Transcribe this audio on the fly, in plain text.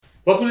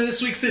Welcome to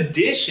this week's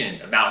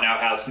edition of Mountain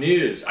Outhouse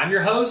News. I'm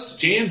your host,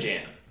 Jam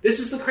Jam. This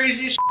is the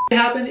craziest shit that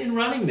happened in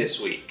running this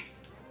week.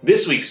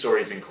 This week's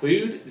stories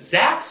include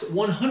Zach's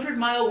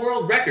 100-mile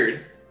world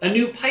record, a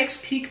new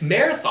Pikes Peak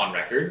marathon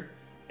record,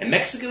 and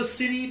Mexico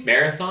City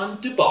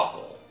marathon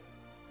debacle.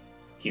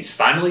 He's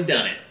finally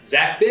done it.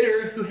 Zach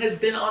Bitter, who has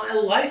been on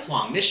a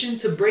lifelong mission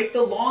to break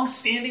the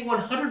long-standing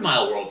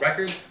 100-mile world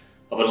record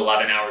of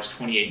 11 hours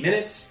 28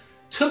 minutes,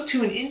 took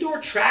to an indoor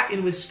track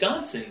in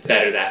Wisconsin to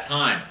better that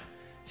time.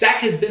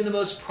 Zach has been the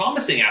most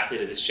promising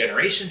athlete of this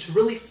generation to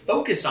really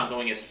focus on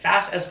going as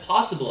fast as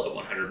possible at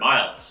 100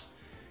 miles.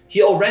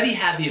 He already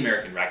had the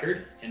American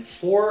record and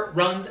 4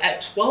 runs at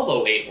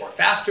 12:08 or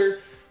faster,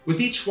 with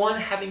each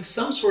one having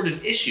some sort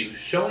of issue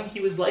showing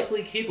he was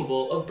likely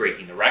capable of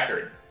breaking the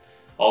record.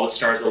 All the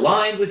stars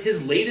aligned with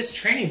his latest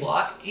training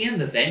block and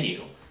the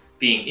venue.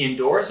 Being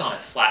indoors on a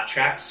flat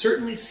track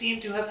certainly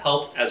seemed to have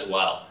helped as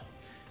well.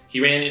 He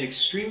ran an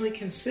extremely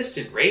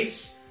consistent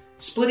race,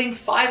 splitting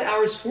 5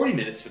 hours 40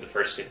 minutes for the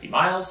first 50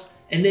 miles,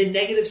 and then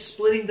negative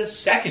splitting the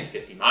second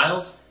 50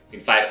 miles in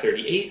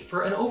 5:38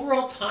 for an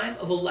overall time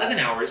of 11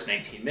 hours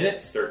 19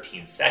 minutes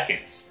 13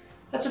 seconds.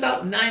 That's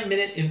about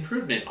 9-minute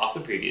improvement off the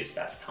previous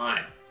best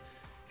time.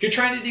 If you're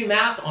trying to do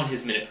math on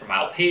his minute per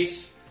mile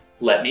pace,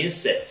 let me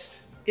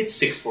assist. It's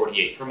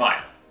 6:48 per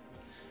mile.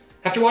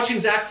 After watching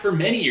Zach for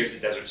many years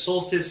at Desert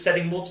Solstice,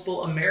 setting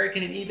multiple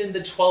American and even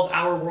the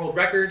 12-hour world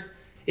record,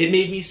 it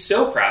made me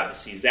so proud to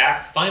see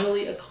Zach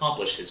finally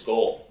accomplish his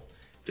goal.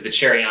 For the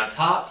cherry on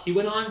top, he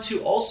went on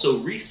to also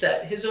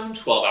reset his own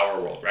 12-hour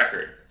world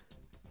record.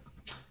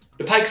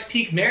 The Pikes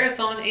Peak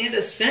Marathon and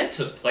Ascent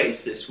took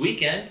place this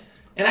weekend,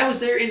 and I was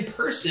there in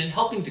person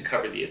helping to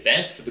cover the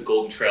event for the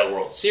Golden Trail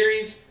World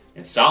Series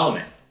and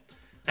Solomon.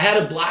 I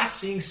had a blast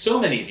seeing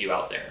so many of you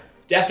out there.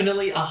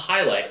 Definitely a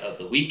highlight of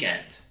the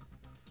weekend.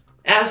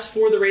 As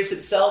for the race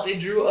itself,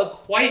 it drew a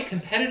quite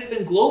competitive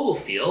and global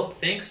field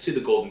thanks to the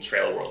Golden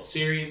Trail World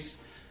Series.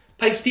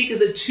 Pikes Peak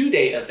is a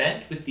 2-day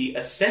event with the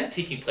Ascent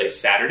taking place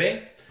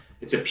Saturday.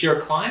 It's a pure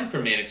climb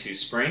from Manitou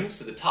Springs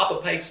to the top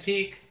of Pikes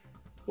Peak.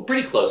 Well,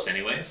 pretty close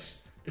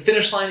anyways. The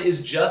finish line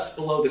is just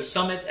below the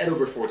summit at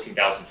over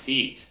 14,000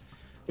 feet.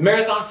 The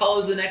marathon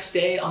follows the next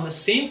day on the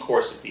same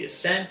course as the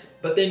Ascent,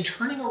 but then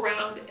turning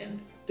around and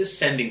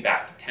descending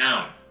back to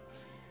town.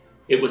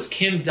 It was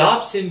Kim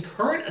Dobson,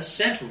 current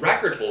Ascent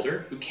record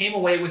holder, who came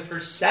away with her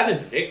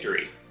 7th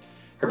victory.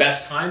 Her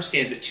best time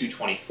stands at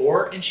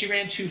 2:24, and she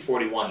ran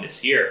 2:41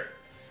 this year.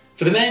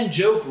 For the men,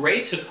 Joe Gray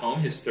took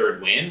home his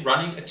 3rd win,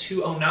 running a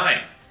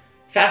 2:09.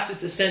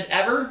 Fastest ascent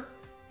ever?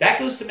 That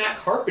goes to Matt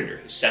Carpenter,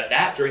 who set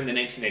that during the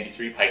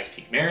 1993 Pikes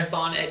Peak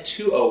Marathon at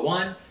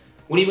 2:01,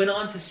 when he went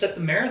on to set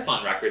the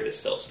marathon record that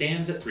still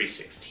stands at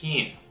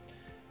 3:16.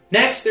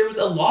 Next, there was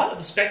a lot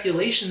of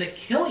speculation that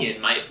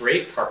Killian might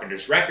break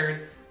Carpenter's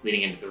record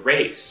leading into the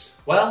race.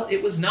 Well,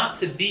 it was not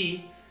to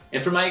be,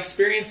 and from my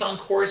experience on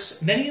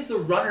course, many of the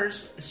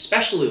runners,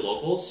 especially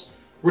locals,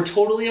 were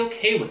totally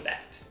okay with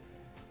that.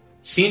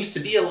 Seems to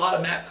be a lot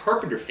of Matt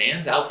Carpenter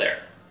fans out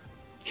there.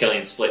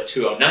 Killian split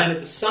 2:09 at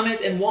the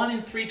summit and won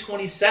in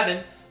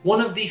 3:27,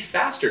 one of the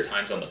faster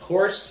times on the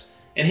course,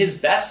 and his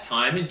best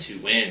time in 2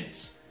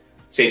 wins.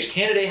 Sage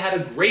Canaday had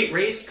a great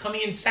race,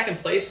 coming in 2nd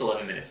place,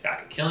 11 minutes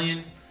back of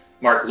Killian.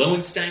 Mark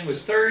Lowenstein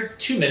was 3rd,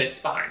 2 minutes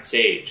behind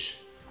Sage.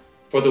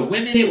 For the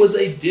women, it was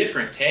a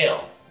different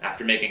tale.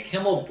 After Megan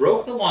Kimmel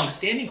broke the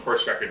long-standing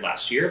course record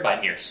last year by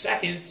mere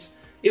seconds,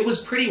 it was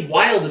pretty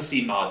wild to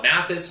see Maud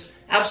Mathis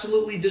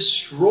absolutely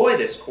destroy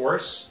this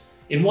course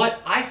in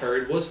what I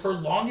heard was her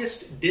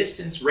longest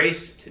distance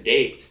raced to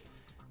date.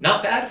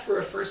 Not bad for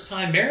a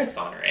first-time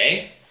marathoner,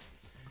 eh?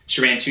 She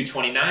ran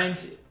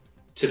 2:29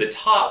 to the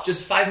top,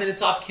 just 5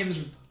 minutes off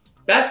Kim's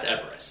best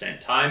ever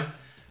ascent time.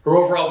 Her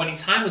overall winning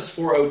time was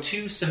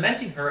 4:02,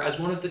 cementing her as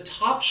one of the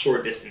top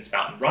short-distance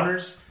mountain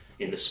runners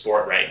in the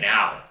sport right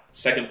now.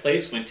 2nd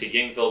place went to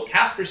Yingvild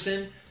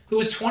Kaspersen, who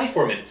was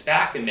 24 minutes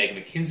back, and Meg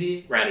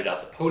McKenzie rounded out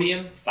the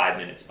podium 5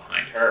 minutes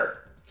behind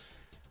her.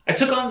 I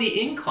took on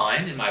the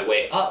incline in my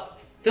way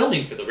up,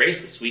 filming for the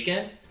race this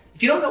weekend.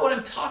 If you don't know what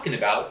I'm talking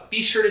about,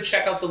 be sure to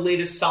check out the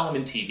latest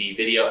Solomon TV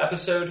video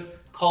episode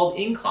called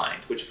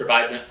Inclined, which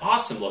provides an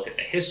awesome look at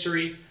the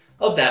history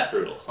of that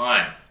brutal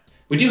climb.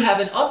 We do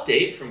have an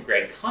update from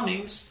Greg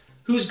Cummings,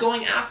 who's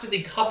going after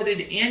the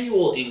coveted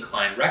annual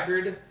incline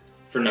record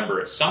for number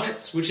of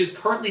summits, which is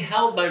currently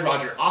held by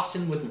Roger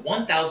Austin with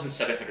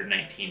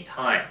 1,719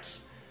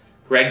 times.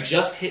 Greg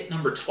just hit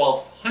number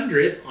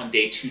 1,200 on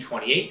day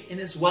 228 and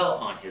is well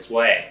on his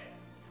way.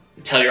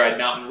 The Telluride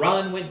Mountain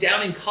Run went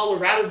down in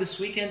Colorado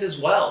this weekend as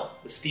well.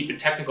 The steep and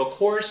technical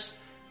course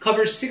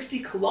covers 60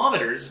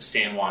 kilometers of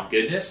San Juan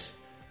goodness.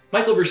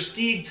 Michael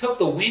Versteeg took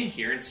the win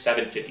here in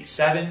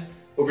 7:57,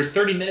 over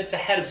 30 minutes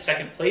ahead of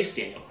 2nd place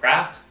Daniel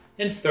Kraft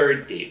and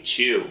 3rd Dave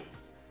Chu.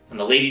 On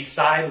the ladies'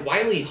 side,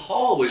 Wiley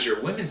Hall was your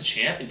women's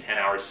champ in 10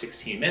 hours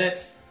 16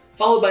 minutes,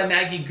 followed by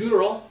Maggie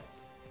Guterl,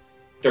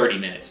 30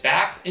 minutes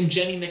back, and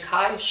Jenny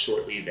Nakai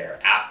shortly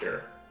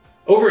thereafter.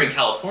 Over in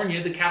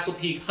California, the Castle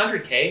Peak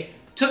 100K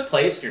took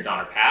place near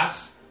Donner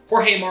Pass.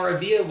 Jorge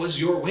Maravilla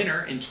was your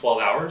winner in 12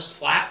 hours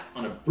flat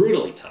on a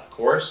brutally tough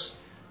course.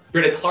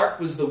 Britta Clark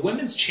was the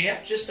women's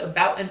champ just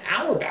about an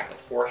hour back of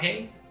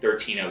Jorge,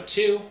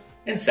 13:02,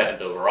 and 7th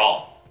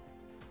overall.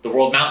 The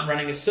World Mountain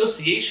Running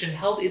Association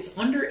held its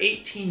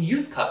Under-18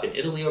 Youth Cup in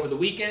Italy over the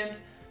weekend.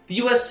 The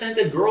US sent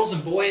a girls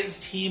and boys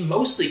team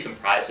mostly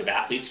comprised of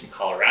athletes from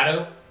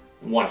Colorado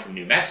and one from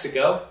New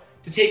Mexico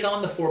to take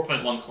on the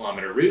 4.1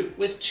 kilometer route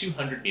with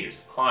 200 meters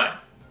of climb.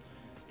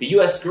 The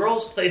US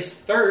girls placed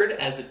third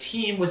as a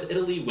team with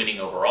Italy winning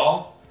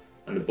overall.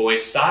 On the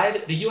boys'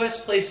 side, the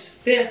US placed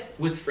fifth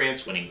with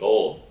France winning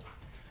gold.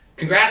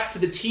 Congrats to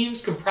the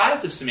teams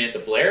comprised of Samantha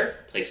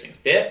Blair placing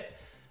fifth,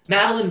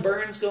 Madeline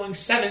Burns going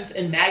 7th,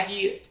 and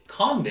Maggie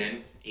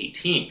Condon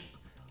 18th.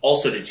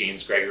 Also to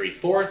James Gregory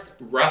 4th,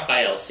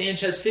 Rafael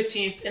Sanchez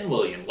 15th, and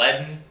William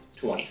Ledden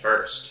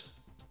 21st.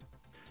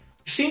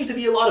 There seems to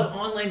be a lot of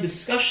online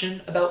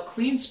discussion about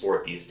clean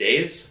sport these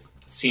days.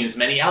 It seems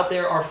many out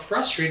there are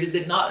frustrated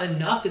that not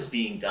enough is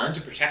being done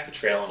to protect the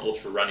trail and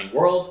ultra running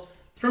world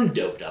from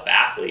doped up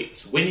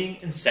athletes winning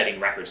and setting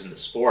records in the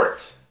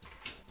sport.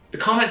 The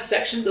comment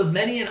sections of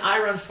many an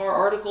iRunFar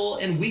article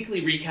and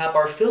weekly recap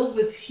are filled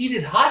with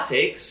heated hot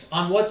takes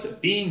on what's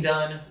being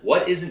done,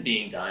 what isn't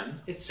being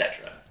done,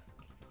 etc.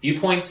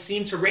 Viewpoints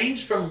seem to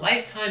range from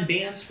lifetime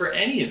bans for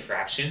any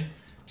infraction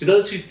to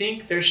those who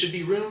think there should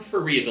be room for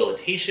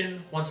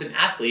rehabilitation once an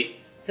athlete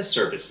has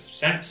served a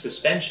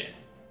suspension.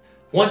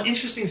 One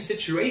interesting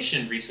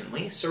situation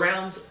recently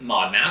surrounds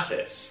Maud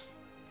Mathis.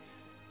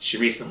 She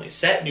recently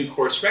set new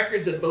course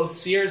records at both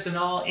Sierre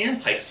Zinal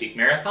and Pikes Peak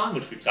Marathon,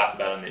 which we've talked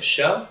about on this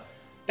show.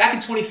 Back in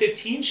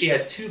 2015, she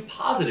had 2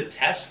 positive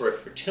tests for a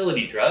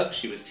fertility drug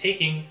she was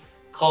taking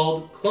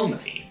called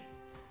clomiphene.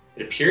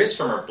 It appears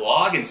from her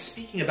blog and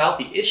speaking about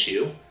the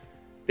issue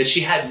that she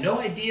had no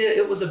idea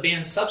it was a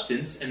banned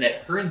substance and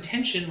that her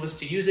intention was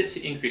to use it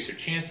to increase her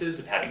chances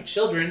of having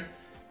children,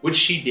 which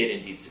she did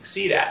indeed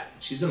succeed at.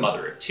 She's a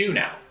mother of 2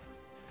 now.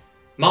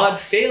 Maud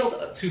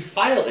failed to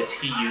file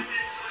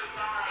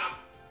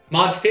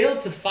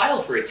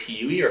for a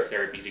TUE or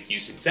therapeutic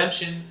use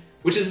exemption,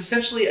 which is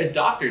essentially a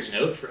doctor's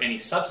note for any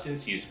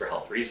substance used for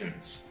health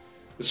reasons.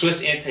 The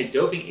Swiss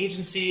anti-doping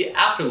agency,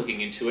 after looking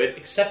into it,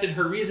 accepted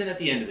her reason at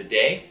the end of the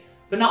day,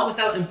 but not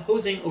without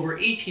imposing over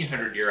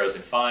 1,800 euros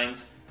in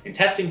fines and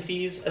testing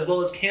fees, as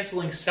well as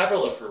canceling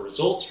several of her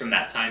results from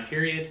that time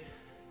period,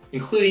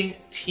 including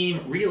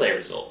team relay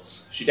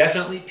results. She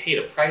definitely paid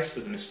a price for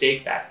the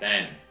mistake back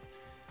then.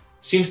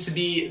 Seems to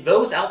be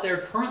those out there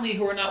currently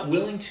who are not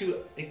willing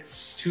to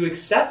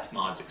accept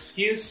Maud's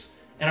excuse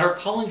and are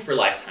calling for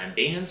lifetime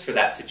bans for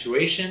that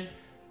situation,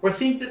 or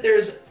think that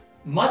there's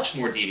much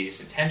more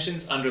devious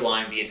intentions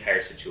underlying the entire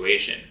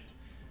situation.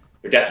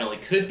 There definitely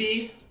could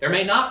be, there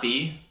may not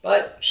be,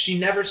 but she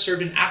never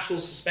served an actual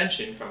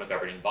suspension from a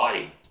governing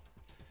body.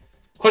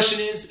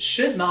 Question is,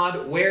 should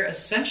Maud wear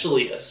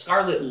essentially a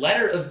scarlet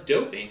letter of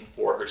doping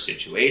for her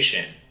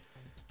situation?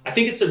 I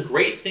think it's a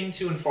great thing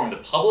to inform the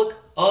public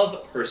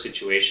of her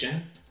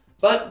situation,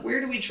 but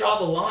where do we draw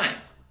the line?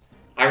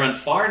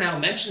 iRunFar now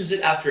mentions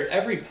it after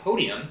every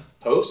podium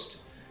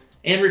post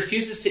and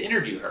refuses to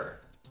interview her.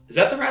 Is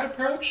that the right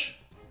approach?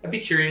 I'd be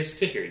curious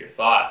to hear your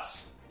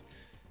thoughts.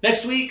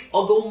 Next week,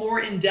 I'll go more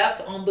in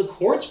depth on the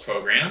courts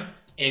program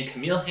and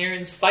Camille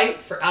Herron's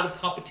fight for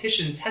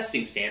out-of-competition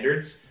testing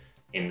standards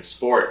in the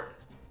sport.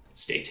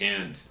 Stay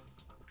tuned.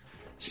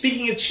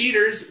 Speaking of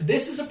cheaters,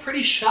 this is a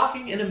pretty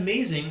shocking and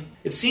amazing.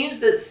 It seems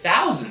that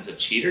thousands of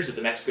cheaters at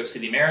the Mexico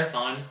City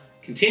Marathon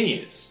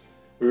continues.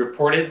 We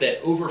reported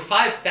that over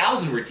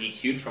 5,000 were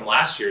DQ'd from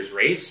last year's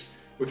race,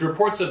 with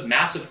reports of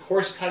massive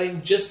course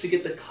cutting just to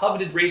get the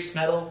coveted race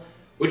medal,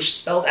 which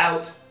spelled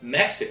out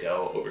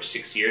Mexico over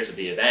 6 years of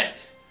the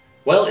event.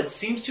 Well, it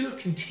seems to have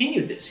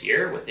continued this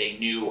year with a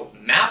new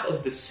Map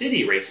of the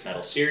City race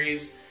medal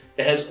series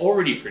that has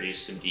already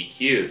produced some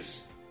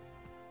DQs.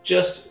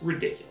 Just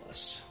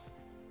ridiculous.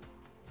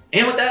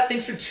 And with that,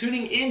 thanks for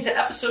tuning in to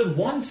episode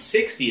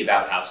 160 of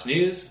Outhouse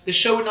News. This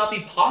show would not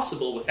be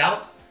possible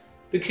without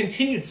the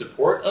continued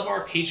support of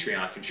our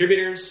Patreon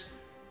contributors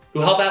who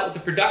help out with the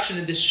production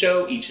of this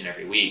show each and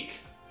every week.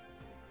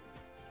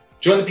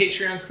 Join the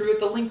Patreon crew at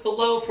the link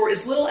below for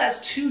as little as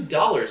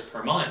 $2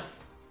 per month.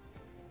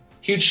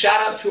 Huge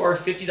shout out to our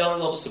 $50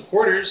 level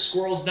supporters,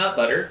 Squirrels Nut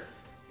Butter,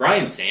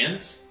 Brian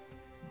Sands,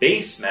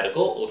 Base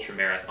Medical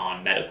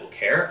Ultramarathon Medical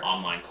Care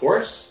online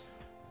course,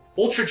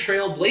 Ultra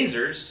Trail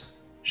Blazers,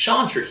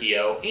 Sean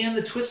Trujillo, and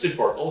the Twisted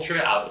Fork Ultra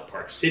out of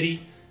Park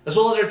City, as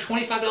well as our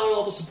 $25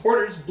 level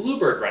supporters,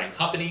 Bluebird Running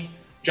Company,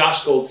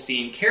 Josh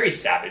Goldstein, Carrie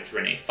Savage,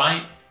 Renee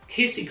Feint,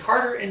 Casey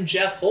Carter, and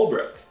Jeff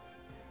Holbrook.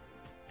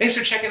 Thanks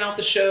for checking out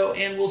the show,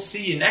 and we'll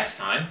see you next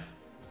time.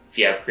 If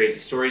you have crazy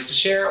stories to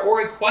share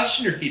or a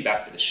question or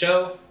feedback for the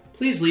show,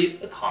 please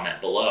leave a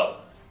comment below.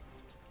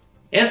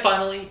 And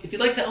finally, if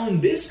you'd like to own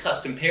this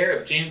custom pair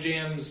of Jam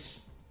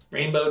Jam's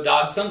Rainbow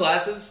Dog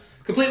sunglasses,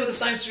 complete with a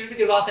signed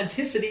certificate of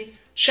authenticity,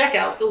 check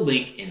out the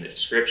link in the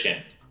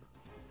description.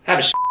 Have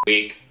a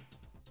week.